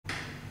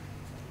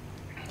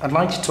I'd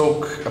like to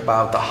talk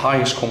about the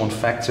highest common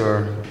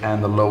factor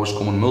and the lowest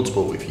common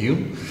multiple with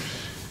you.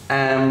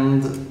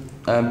 And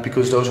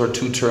because those are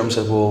two terms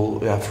that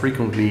will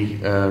frequently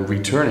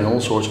return in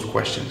all sorts of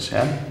questions.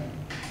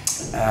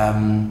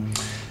 And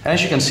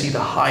as you can see,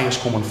 the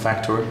highest common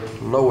factor,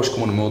 lowest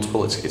common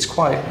multiple, it's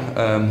quite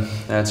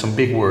some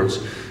big words.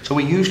 So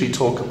we usually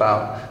talk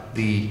about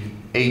the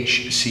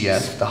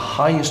HCF, the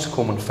highest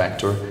common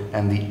factor,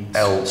 and the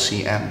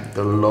LCM,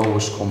 the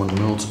lowest common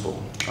multiple.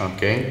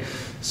 Okay,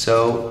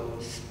 so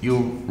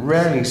you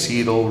rarely see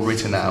it all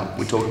written out.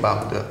 We talk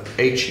about the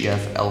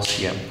HCF,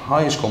 LCM,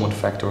 highest common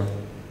factor,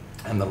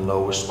 and the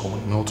lowest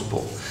common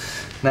multiple.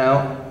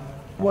 Now,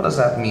 what does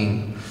that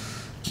mean?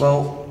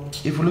 Well,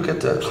 if we look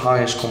at the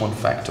highest common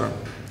factor,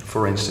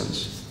 for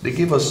instance, they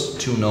give us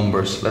two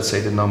numbers, let's say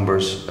the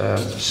numbers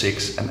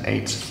 6 and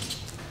 8.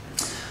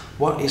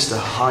 What is the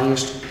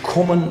highest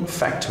common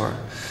factor?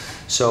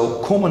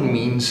 So common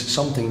means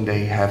something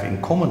they have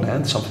in common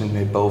and something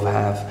they both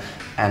have,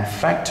 and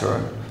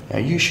factor,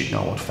 you should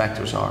know what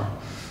factors are.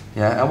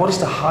 And what is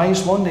the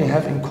highest one they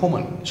have in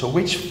common? So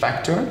which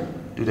factor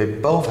do they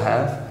both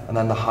have, and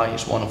then the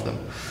highest one of them?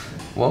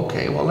 Well,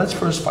 okay, well, let's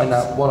first find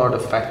out what are the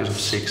factors of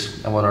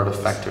 6 and what are the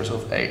factors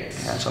of 8.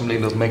 So I'm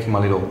making my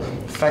little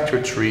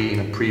factor tree. In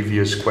a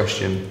previous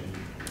question,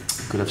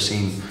 you could have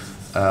seen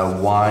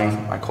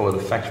why I call it a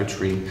factor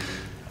tree.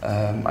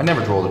 I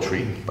never draw the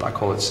tree, but I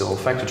call it still a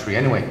factor tree.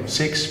 Anyway,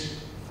 6,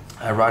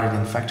 I write it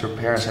in factor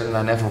pairs and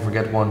I never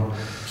forget one.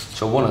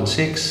 So 1 and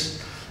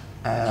 6,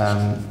 2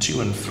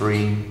 and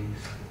 3,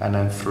 and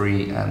then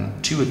 3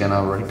 and 2 again, I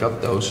already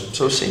got those.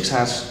 So 6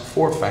 has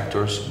 4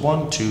 factors,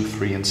 1, 2,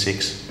 3 and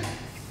 6.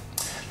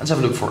 Let's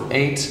have a look for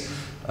 8,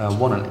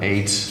 1 and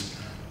 8,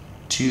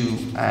 2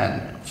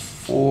 and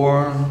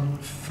 4,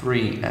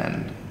 3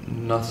 and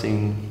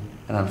nothing,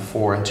 and then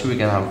 4 and 2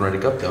 again, I've already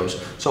got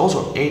those. So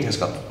also 8 has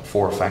got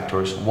 4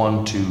 factors,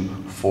 1, 2,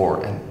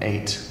 4 and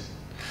 8.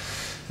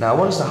 Now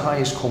what is the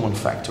highest common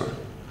factor?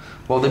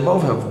 Well, they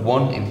both have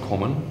 1 in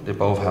common, they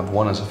both have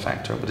 1 as a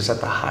factor, but is that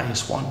the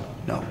highest one?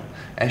 No.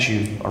 As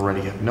you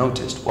already have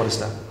noticed, what is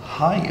the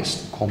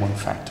highest common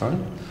factor?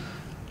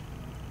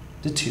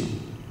 The 2.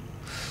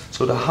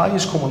 So the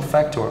highest common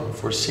factor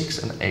for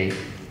 6 and 8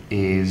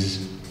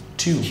 is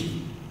 2.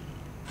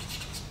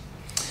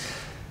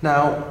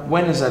 Now,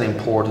 when is that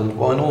important?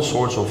 Well, in all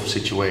sorts of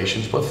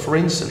situations, but for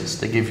instance,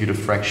 they give you the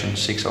fraction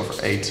 6 over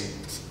 8,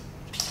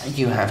 and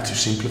you have to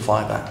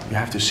simplify that. You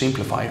have to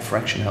simplify a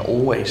fraction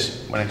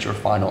always when it's your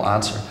final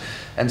answer.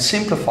 And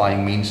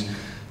simplifying means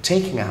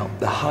taking out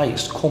the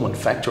highest common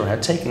factor,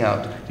 taking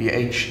out the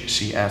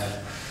HCF.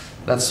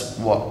 That's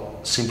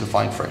what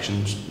simplifying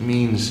fractions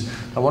means.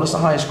 Now what is the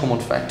highest common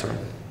factor?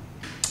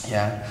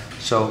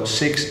 So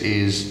 6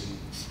 is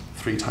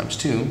 3 times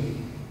 2,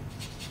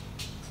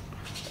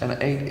 and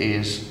 8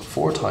 is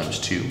 4 times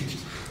 2.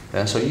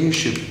 And so you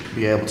should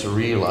be able to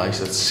realize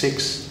that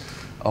 6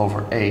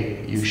 over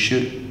 8, you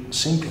should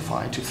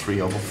simplify to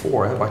 3 over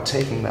 4 by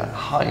taking that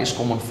highest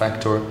common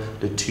factor,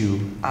 the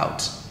 2,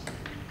 out.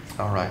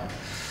 Alright.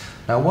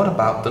 Now what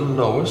about the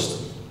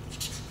lowest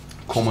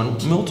common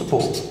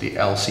multiple, the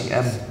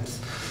LCM?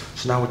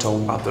 So now we're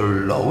talking about the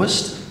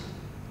lowest,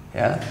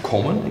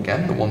 common,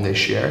 again, the one they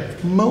share,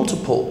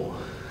 multiple.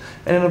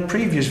 And in a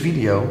previous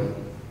video,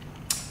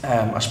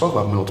 I spoke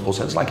about multiples,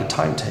 it's like a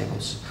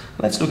timetables.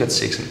 Let's look at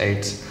 6 and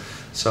 8.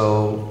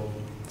 So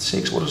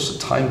 6, what is the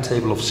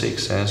timetable of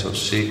 6? So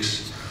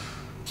 6,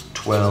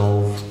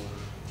 12,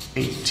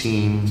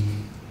 18,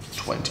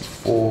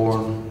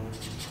 24,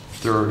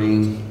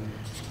 30,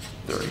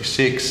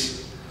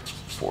 36,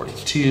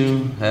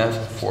 42,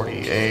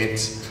 48,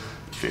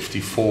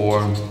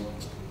 54,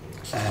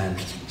 and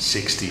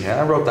 60.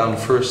 I wrote down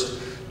the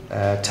first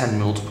 10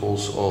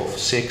 multiples of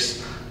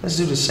 6. Let's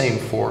do the same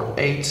for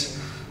 8.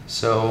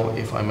 So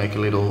if I make a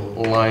little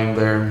line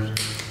there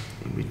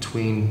in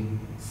between,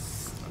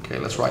 okay,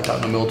 let's write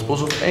down the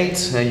multiples of 8.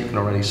 You can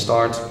already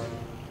start.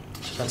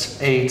 So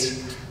that's 8,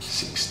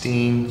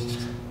 16,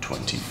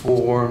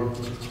 24,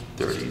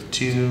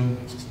 32,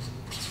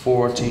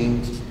 40,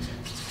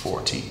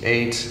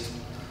 48,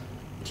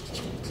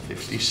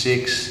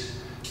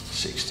 56,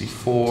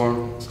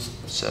 64,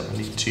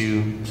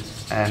 72,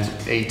 and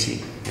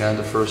 80.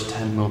 The first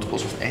 10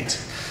 multiples of 8.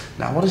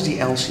 Now what is the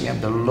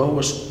LCM, the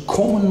lowest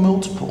common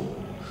multiple?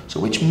 So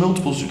which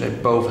multiples do they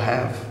both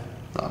have?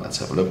 Now let's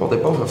have a look. Well, they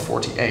both have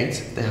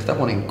 48. They have that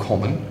one in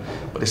common.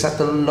 But is that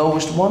the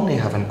lowest one they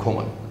have in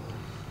common?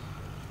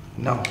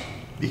 No,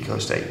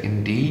 because they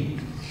indeed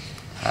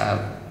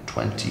have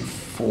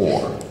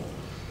 24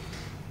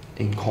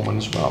 in common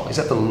as well. Is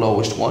that the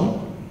lowest one?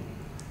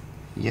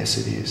 Yes,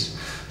 it is.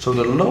 So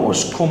the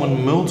lowest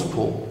common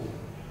multiple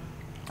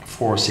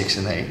for 6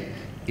 and 8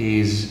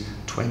 is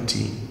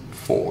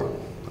 24.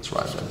 Let's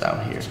write that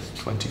down here,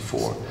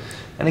 24.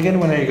 And again,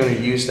 when are you going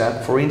to use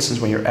that? For instance,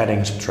 when you're adding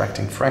and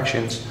subtracting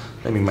fractions,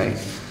 let me make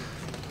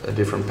a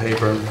different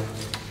paper.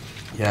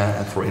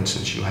 And for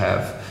instance, you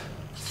have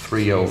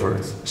 3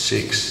 over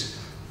 6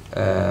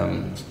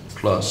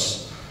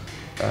 plus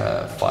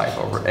 5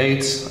 over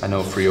 8. I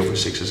know 3 over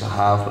 6 is a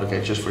half, but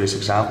okay, just for this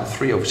example,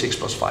 3 over 6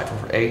 plus 5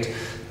 over 8.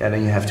 And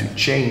then you have to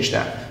change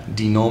that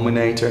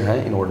denominator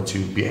in order to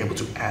be able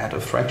to add a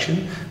fraction.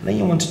 And then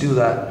you want to do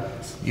that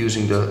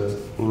using the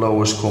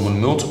lowest common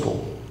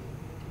multiple.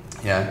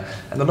 Yeah,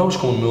 and the lowest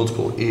common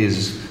multiple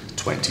is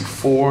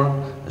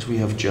 24, as we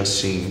have just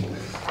seen.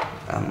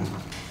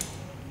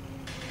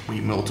 We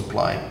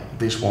multiply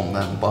this one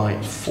then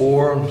by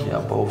 4,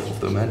 both of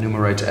them,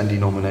 numerator and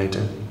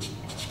denominator,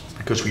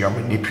 because we are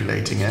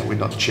manipulating it, we're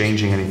not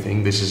changing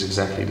anything, this is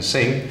exactly the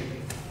same.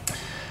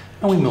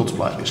 And we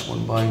multiply this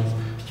one by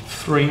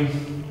 3,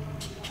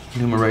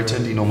 numerator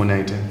and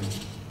denominator.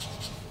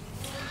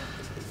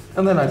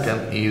 And then I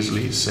can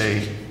easily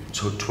say,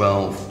 so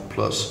 12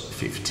 plus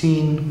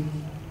 15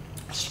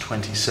 is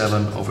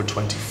 27 over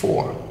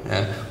 24,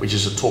 which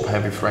is a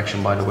top-heavy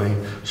fraction, by the way.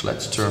 So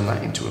let's turn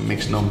that into a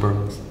mixed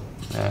number.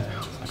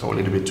 I go a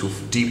little bit too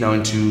deep now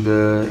into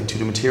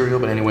the material,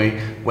 but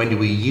anyway, when do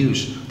we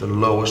use the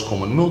lowest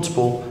common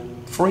multiple?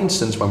 For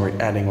instance, when we're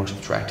adding or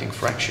subtracting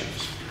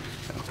fractions.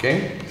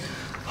 Okay,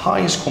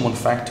 highest common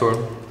factor.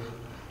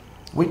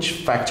 Which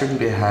factor do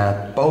they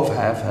both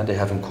have? They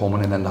have in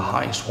common, and then the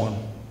highest one.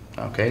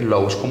 Okay,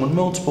 lowest common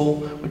multiple.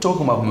 We're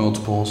talking about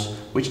multiples.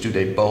 Which do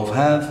they both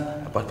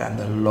have? But then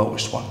the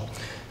lowest one.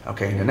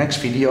 Okay, in the next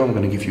video I'm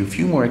going to give you a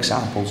few more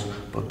examples,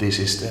 but this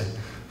is the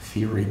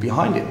theory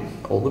behind it.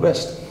 All the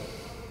best.